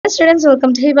students,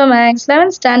 welcome to Hiba Max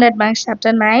 11th Standard Max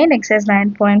Chapter 9 Exercise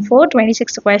 9.4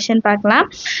 26th question பார்க்கலாம்.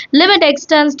 Limit x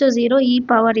tends to 0 e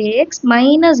power ax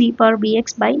minus e power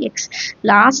bx by x.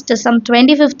 Last sum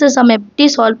 25th sum எப்படி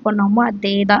solve பண்ணோமோ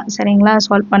அதே தான். சரிங்களா?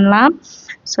 solve பண்ணலாம்.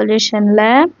 Solutionல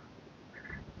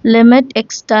limit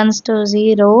x tends to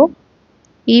 0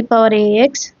 e power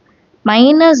ax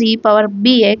minus e power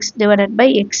bx divided by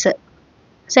x.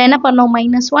 So என்ன பண்ணோம்?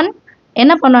 minus 1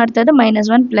 என்ன பண்ணோம் அடுத்தது minus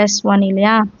 1 plus 1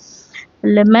 இல்லையா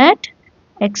limit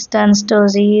x tends to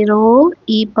 0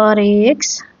 e power ax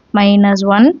minus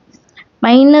 1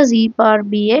 minus e power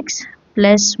bx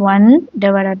plus 1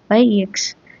 divided by x.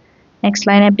 Next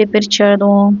line எப்படி பிரிச்சு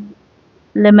எழுதுவோம்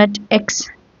limit x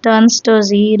tends to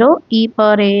 0 e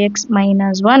power ax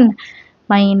minus 1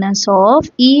 minus of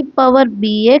e power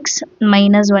bx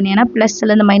minus 1 ஏன்னா பிளஸ்ல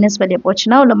இருந்து minus வெளியே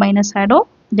போச்சுன்னா உள்ள minus ஆயிடும்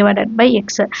divided by x.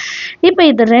 இப்போ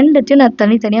இது ரெண்டுத்தையும் நான்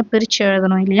தனித்தனியா பிரிச்சு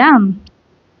எழுதணும் இல்லையா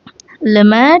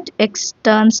limit x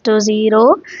tends to 0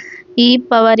 e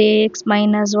power ax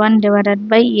minus 1 divided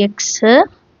by x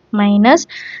minus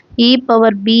e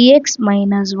power bx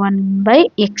minus 1 by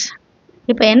x.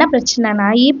 இப்போ என்ன பிரச்சனைனா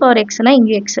e power x னா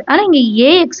இங்க x ஆனா இங்க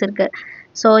ax இருக்கு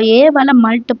சோ a வால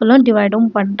மல்டிபிளும் டிவைடும்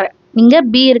பண்றேன் இங்க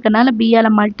b இருக்கனால b ஆல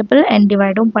மல்டிபிள் and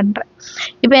டிவைடும் பண்றேன்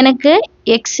இப்போ எனக்கு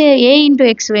x a into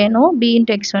x வேணும் b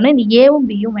into x வேணும் இந்த a உம்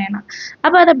b உம் வேணாம்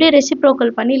அப்ப அத அப்படியே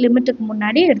ரெசிப்ரோக்கல் பண்ணி லிமிட்டுக்கு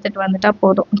முன்னாடி எடுத்துட்டு வந்துட்டா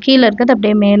போதும் கீழ இருக்குது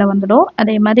அப்படியே மேல வந்துடும்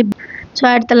அதே மாதிரி சோ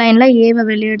அடுத்த லைன்ல a வை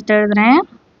வெளிய எடுத்து எழுதுறேன்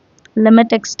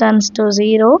limit x tends to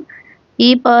 0 e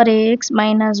power ax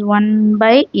minus 1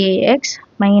 by ax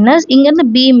minus இங்க இருந்து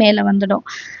b மேல வந்துடும்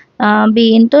b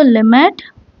into limit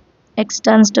x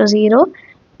tends to 0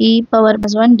 e power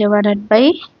plus 1 divided by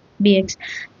bx.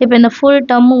 இப்போ இந்த full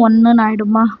term 1 ன்னு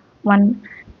ஆயிடுமா 1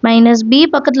 minus b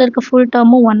பக்கத்துல இருக்க full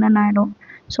term 1 ன்னு ஆயிடும்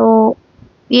so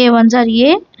a ones are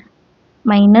a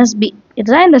minus b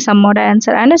இதுதான் இந்த sum ஓட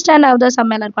answer understand how the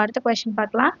sum எல்லாரும் அடுத்த question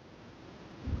பார்க்கலாம்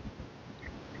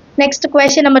next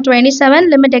question number 27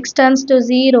 limit x tends to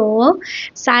 0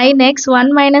 sin x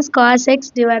 1 minus cos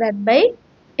x divided by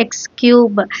x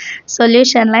cube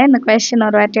solution ல இந்த question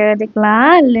ஒரு வாட்டி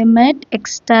எழுதிக்கலாம் limit x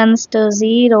tends to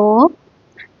 0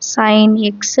 sin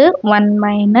x 1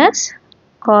 minus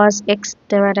cos x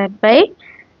divided by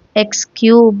x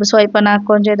cube so இப்போ நான்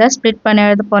கொஞ்சம் இத split பண்ணி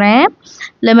எழுத போறேன்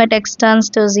limit x tends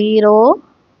to 0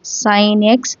 sin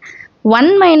x 1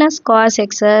 minus cos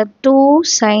x 2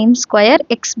 sin square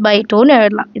x by 2 ன்னு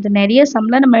எழுதலாம் இது நிறைய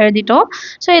சம்ல நம்ம எழுதிட்டோம்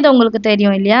சோ இது உங்களுக்கு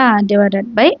தெரியும் இல்லையா divided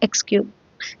by x cube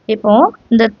இப்போ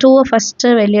இந்த 2 ஃபர்ஸ்ட்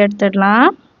வெளிய எடுத்துடலாம்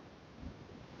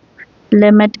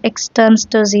limit x tends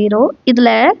to 0 இதுல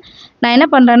நான் என்ன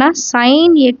பண்றேன்னா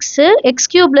sin x x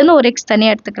cube ல இருந்து ஒரு x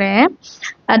தனியா எடுத்துக்கிறேன்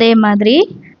அதே மாதிரி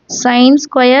sin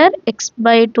square x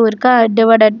by 2 இருக்கா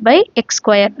divided by x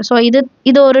square so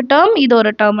இது ஒரு term இது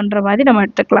ஒரு termன்ற மாதிரி நம்ம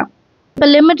எடுத்துக்கலாம் இப்போ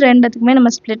லிமிட் ரெண்டுத்துக்குமே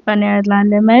நம்ம ஸ்ப்ளிட் பண்ணி எழுதலாம்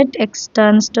limit x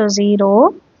tends to 0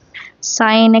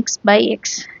 sin x by x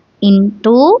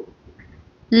into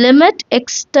limit x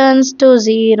tends to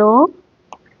 0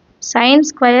 sin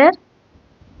square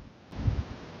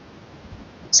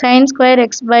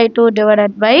x by 2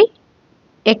 divided by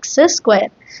x square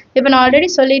இப்போ நான் ஆல்ரெடி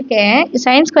சொல்லிருக்கேன்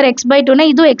sin square x by 2 னா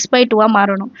இது x by 2 ஆ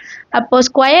மாறணும் அப்போ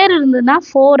ஸ்கொயர் இருந்ததுனா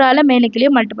 4 ஆல மேலே கீழே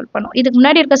மல்டிபிள் பண்ணும் இதுக்கு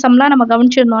முன்னாடி இருக்க சம்லாம் நம்ம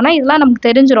கவனிச்சிருந்தோம்னா இதெல்லாம் நமக்கு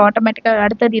தெரிஞ்சிரும் ஆட்டோமேட்டிக்கா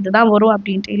அடுத்து இதுதான் வரும்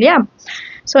அப்படினு இல்லையா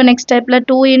சோ நெக்ஸ்ட் ஸ்டெப்ல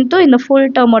 2 into இந்த full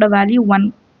term ஓட value 1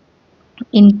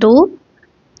 into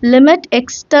limit x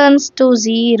tends to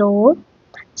 0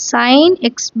 sin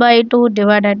x by 2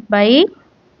 divided by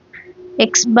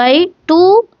x by 2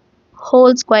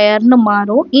 whole square னு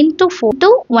மாறும் into 4 to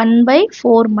 1 by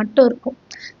 4 மட்டும் இருக்கும்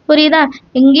புரியுதா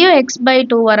இங்கேயும் x by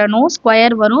 2 வரணும்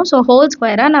ஸ்கொயர் வரும் so whole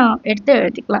square நான் எடுத்து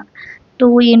எழுதிக்கலாம்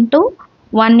 2 into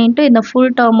 1 into இந்த full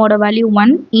term ஓட வேல்யூ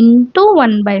 1 into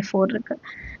 1 by 4 இருக்கு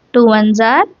 2 ones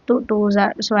are 2 twos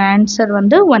are so answer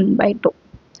வந்து 1 by 2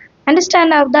 understand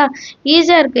how the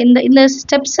ஈஸியா இருக்கு இந்த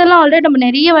ஸ்டெப்ஸ் எல்லாம் ஆல்ரெடி நம்ம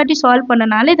நிறைய வாட்டி சால்வ்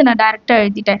பண்ணனால இத நான் டைரக்டா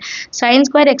எழுதிட்டேன் sin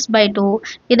square x by 2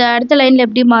 இது அடுத்த லைன்ல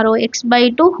எப்படி மாறும் x by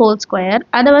 2 whole square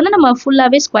அத வந்து நம்ம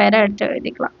ஃபுல்லாவே ஸ்கொயரா எடுத்து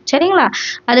எழுதிக்கலாம் சரிங்களா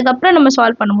அதுக்கு அப்புறம் நம்ம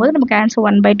சால்வ் பண்ணும்போது நமக்கு ஆன்சர்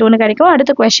 1 by 2 ன்னு கிடைக்கும்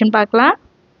அடுத்த क्वेश्चन பார்க்கலாம்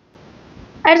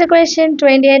அடுத்த question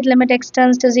 28 limit x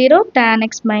tends to 0 tan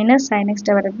x minus sin x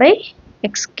divided by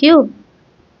x cube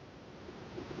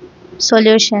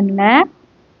solutionல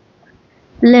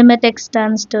limit x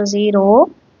tends to 0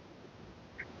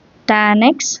 tan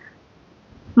x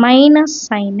minus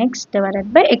sin x divided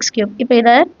by x cube இப்போ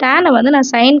இத tan வந்து நான்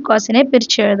sin cos னே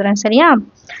பிரிச்சு எழுதுறேன் சரியா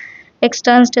x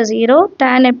tends to 0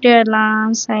 tan எப்படி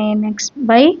எழுதலாம் sin x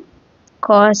by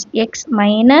cos x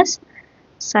minus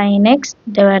sin x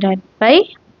divided by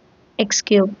x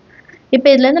cube இப்போ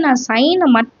இதுல இருந்து நான் sin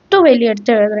மட்டும் வெளிய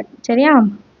எடுத்து எழுதுறேன் சரியா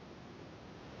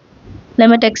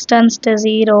limit x tends to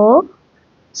 0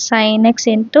 sin x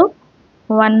into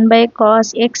 1 by cos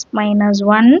x minus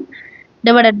 1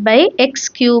 divided by x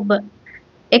cube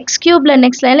x cube ல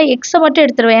next லைன்ல x மட்டும்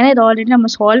எடுத்துருவேன் ஏன்னா இது ஆல்ரெடி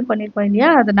நம்ம சால்வ் பண்ணிருக்கோம் இல்லையா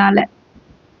அதனால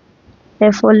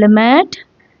therefore limit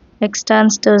x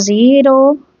tends to 0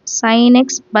 sin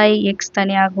x by x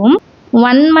தனியாகும்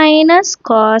 1 minus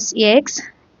cos x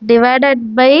divided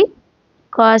by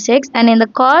cos x and in the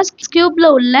cos cube ல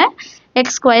உள்ள x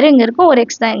square இங்க இருக்கு ஒரு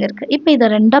x தான் இங்க இருக்கு இப்போ இத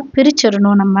ரெண்டா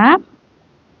பிரிச்சிரணும் நம்ம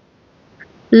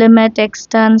limit x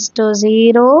tends to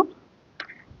 0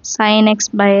 sin x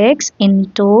by x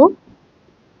into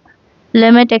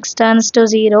limit x tends to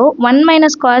 0 1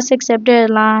 minus cos x எப்படி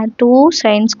எழுதலாம் 2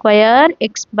 sin square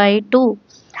x by 2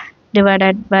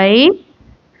 divided by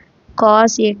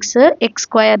cos x x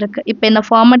square இருக்கு இப்போ இந்த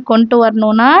ஃபார்மட் கொண்டு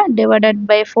வரணும்னா divided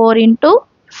by 4 into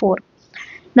 4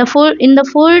 இந்த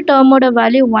full term ஓட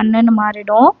value 1 ன்னு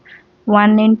மாறிடும்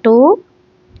 1 into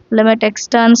limit x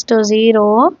tends to 0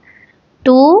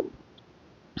 2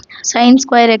 sin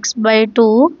square x by 2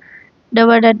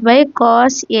 divided by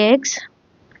cos x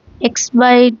x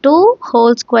by 2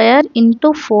 whole square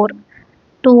into 4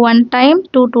 2 1 time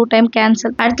 2 2 time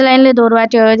cancel அடுத்த லைன்ல இது ஒரு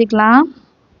வாட்டி எழுதிக்கலாம்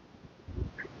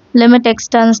limit x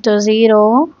tends to 0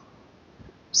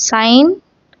 sin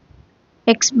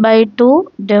x by 2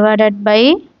 divided by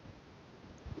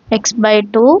x by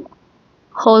 2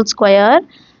 whole square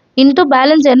into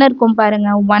balance என்ன இருக்கும் பாருங்க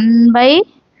 1 by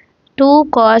 2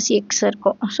 cos x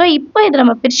இருக்கும் ஸோ இப்போ இதை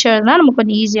நம்ம பிரிச்சு எழுதுனா நமக்கு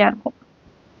கொஞ்சம் ஈஸியாக இருக்கும்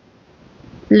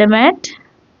limit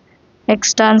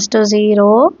x tends to 0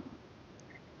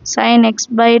 sin x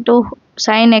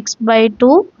by 2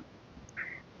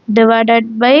 divided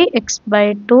by x by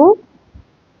 2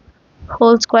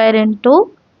 whole square into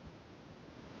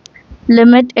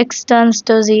limit x tends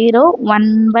to 0 1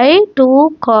 by 2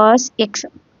 cos x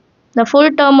the full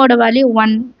term ஓட value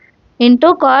 1 into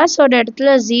cos ஓட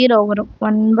இடத்துல 0 வரும்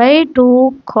 1 by 2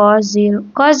 cos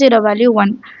 0 value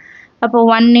 1 அப்போ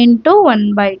 1 into 1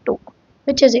 by 2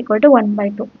 which is equal to 1 by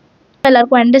 2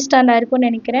 எல்லாருக்கும் understand ஆயிருக்கும்னு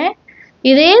நினைக்கிறேன்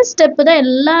இதே step தான்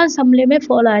எல்லா சம்லயுமே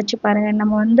ஃபாலோ ஆச்சு பாருங்க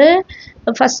நம்ம வந்து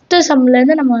ஃபர்ஸ்ட் சம்ல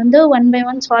இருந்து நம்ம வந்து 1 by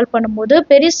 1 சால்வ் பண்ணும்போது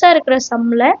பெருசா இருக்கிற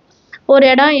சம்ல ஒரு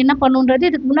இடம் என்ன பண்ணுன்றது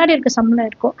இதுக்கு முன்னாடி இருக்க சம்ல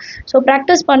இருக்கும் ஸோ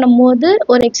ப்ராக்டிஸ் பண்ணும்போது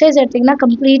ஒரு எக்ஸசைஸ் எடுத்தீங்கன்னா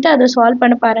கம்ப்ளீட்டாக அதை சால்வ்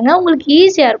பண்ண பாருங்க உங்களுக்கு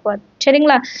ஈஸியாக இருக்கும் அது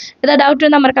சரிங்களா ஏதாவது டவுட்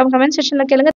இருந்தால் மறக்காம கமெண்ட் செக்ஷனில்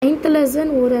கேளுங்க 9th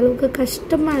லெசன் ஓரளவுக்கு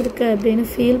கஷ்டமாக இருக்குது அப்படின்னு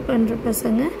ஃபீல் பண்ணுற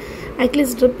பசங்க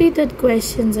அட்லீஸ்ட் ரிப்பீட்டட்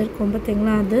கொஷின்ஸ் இருக்கும்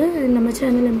பார்த்தீங்களா அது நம்ம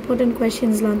சேனல் இம்பார்ட்டன்ட்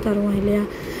கொஷின்ஸ்லாம் தருவோம் இல்லையா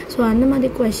ஸோ அந்த மாதிரி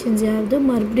கொஷின்ஸ் யாராவது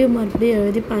மறுபடியும்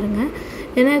எழுதி பாருங்கள்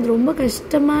ஏன்னா இது ரொம்ப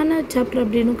கஷ்டமான சாப்டர்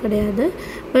அப்படின்னு கிடையாது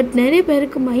பட் நிறைய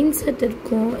பேருக்கு மைண்ட் செட்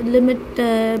இருக்கும் லிமிட்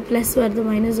ப்ளஸ் வருது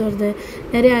மைனஸ் வருது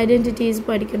நிறைய ஐடென்டிட்டிஸ்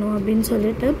படிக்கணும் அப்படின்னு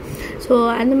சொல்லிட்டு ஸோ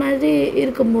அந்த மாதிரி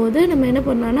இருக்கும்போது நம்ம என்ன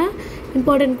பண்ணலாம்னா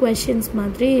இம்பார்ட்டன்ட் கொஷின்ஸ்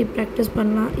மாதிரி ப்ராக்டிஸ்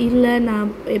பண்ணலாம் இல்லை நான்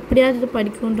எப்படியாவது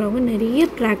படிக்கணுன்றவங்க நிறைய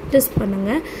ப்ராக்டிஸ்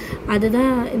பண்ணுங்கள்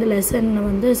அதுதான் இந்த லெசனை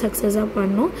வந்து சக்ஸஸாக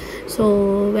பண்ணும் ஸோ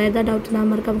வேறு ஏதாவது டவுட் நான்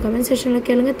மறக்காம கமெண்ட் செக்ஷனில்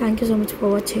கேளுங்க தேங்க்யூ ஸோ மச்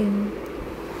ஃபார் வாட்சிங்